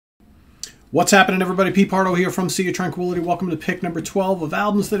What's happening, everybody? Pete Pardo here from Sea of Tranquility. Welcome to pick number 12 of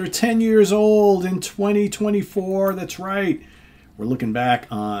albums that are 10 years old in 2024. That's right. We're looking back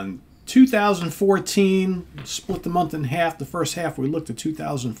on 2014, split the month in half. The first half we looked at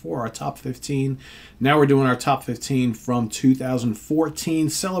 2004, our top 15. Now we're doing our top 15 from 2014,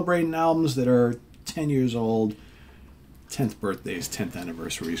 celebrating albums that are 10 years old, 10th birthdays, 10th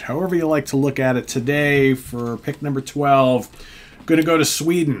anniversaries, however you like to look at it. Today for pick number 12, going to go to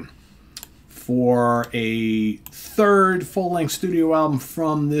Sweden for a third full-length studio album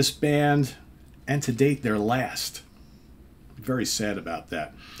from this band, and to date their last. Very sad about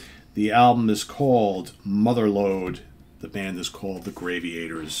that. The album is called Motherload. The band is called The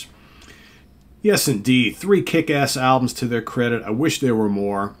Graviators. Yes, indeed. 3 kick-ass albums to their credit. I wish there were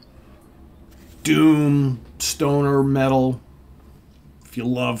more. Doom, stoner metal. If you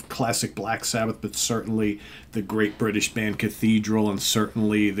love classic Black Sabbath, but certainly the great British band Cathedral, and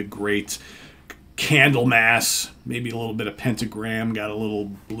certainly the great Candlemass, maybe a little bit of Pentagram, got a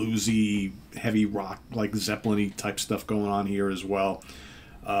little bluesy, heavy rock, like Zeppelin-y type stuff going on here as well.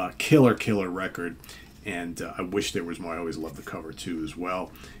 Killer record, and I wish there was more. I always loved the cover too as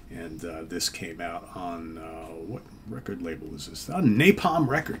well. And this came out on, what record label is this? On Napalm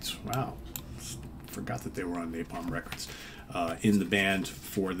Records. Wow. Forgot that they were on Napalm Records. In the band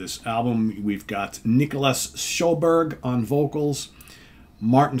for this album, we've got Nicholas Sjöberg on vocals,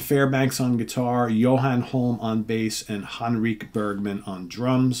 Martin Fairbanks on guitar, Johan Holm on bass, and Henrik Bergman on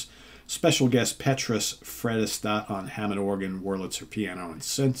drums. Special guest Petrus Fredestad on Hammond organ, Wurlitzer piano and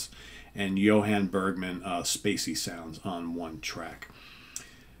synths, and Johan Bergman spacey sounds on one track.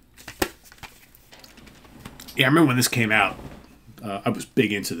 Yeah, I remember when this came out, I was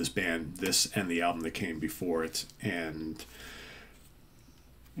big into this band, this and the album that came before it, and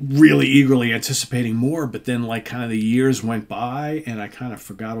really eagerly anticipating more, but then like kind of the years went by and I kind of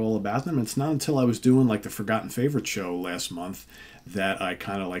forgot all about them. It's not until I was doing like the Forgotten Favorite show last month that I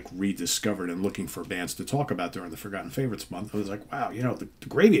kind of like rediscovered and looking for bands to talk about during the Forgotten Favorites month. I was like, wow, you know, the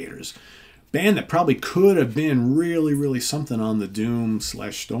Graviators, band that probably could have been really something on the doom /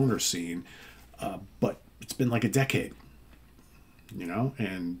 stoner scene, but it's been like a decade. You know,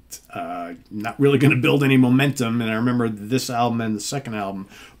 and not really going to build any momentum. And I remember this album and the second album,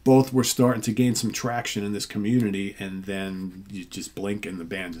 both were starting to gain some traction in this community, and then you just blink and the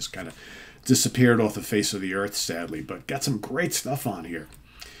band just kind of disappeared off the face of the earth, sadly. But got some great stuff on here.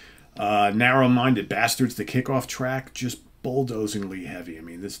 Narrow-Minded Bastards, the kickoff track, just bulldozingly heavy. I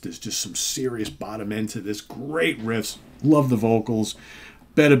mean, there's just some serious bottom end to this. Great riffs. Love the vocals.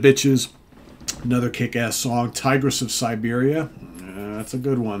 Bed of Bitches, another kick-ass song. Tigress of Siberia, that's a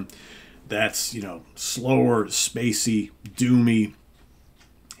good one. That's, you know, slower, spacey, doomy,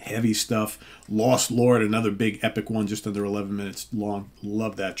 heavy stuff. Lost Lord, another big epic one, just under 11 minutes long.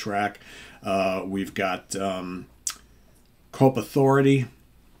 Love that track. We've got Cope Authority,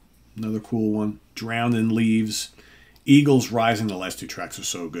 another cool one. Drowned in Leaves. Eagles Rising, the last 2 tracks are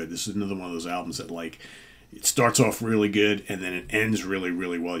so good. This is another one of those albums that, like, it starts off really good, and then it ends really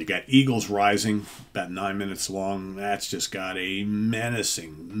well. You got Eagles Rising, about 9 minutes long. That's just got a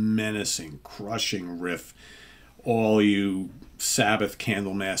menacing, crushing riff. All you Sabbath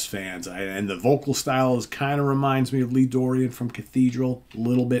Candlemass fans. And the vocal style kind of reminds me of Lee Dorian from Cathedral, a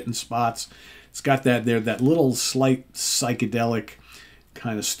little bit in spots. It's got that little slight psychedelic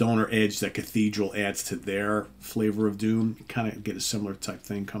kind of stoner edge that Cathedral adds to their flavor of doom. You kind of get a similar type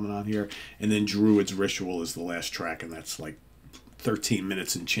thing coming on here. And then Druid's Ritual is the last track, and that's like 13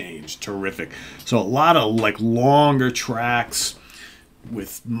 minutes and change. Terrific. So a lot of like longer tracks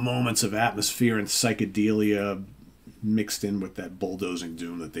with moments of atmosphere and psychedelia mixed in with that bulldozing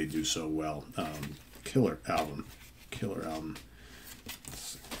doom that they do so well. Killer album.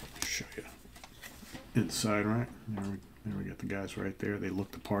 Let's show you inside, right? There we got the guys right there. They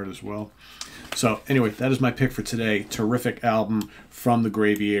look the part as well. So anyway, that is my pick for today. Terrific album from the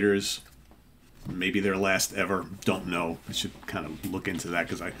Graviators. Maybe their last ever. Don't know. I should kind of look into that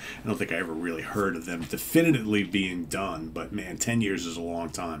because I don't think I ever really heard of them definitively being done. But man, 10 years is a long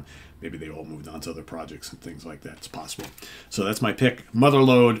time. Maybe they all moved on to other projects and things like that. It's possible. So that's my pick.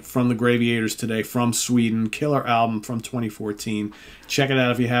 Motherload from the Graviators today from Sweden. Killer album from 2014. Check it out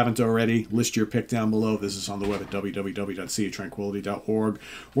if you haven't already. List your pick down below. This is on the web at www.seaoftranquility.org.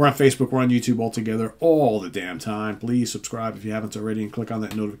 We're on Facebook. We're on YouTube all together all the damn time. Please subscribe if you haven't already and click on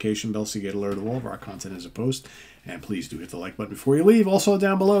that notification bell so you get alerted of all of our content as a post. And please do hit the like button before you leave. Also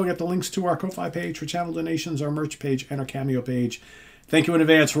down below, we got the links to our Ko-Fi page for channel donations, our merch page, and our Cameo page. Thank you in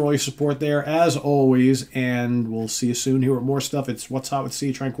advance for all your support there, as always, and we'll see you soon here with more stuff. It's What's Hot with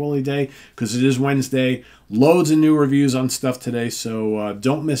Sea Tranquility Day, because it is Wednesday. Loads of new reviews on stuff today, so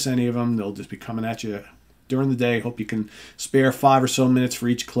don't miss any of them. They'll just be coming at you during the day. Hope you can spare 5 or so minutes for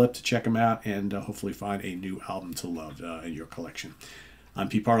each clip to check them out, and hopefully find a new album to love in your collection. I'm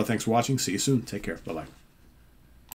Pete Pardo. Thanks for watching. See you soon. Take care. Bye-bye.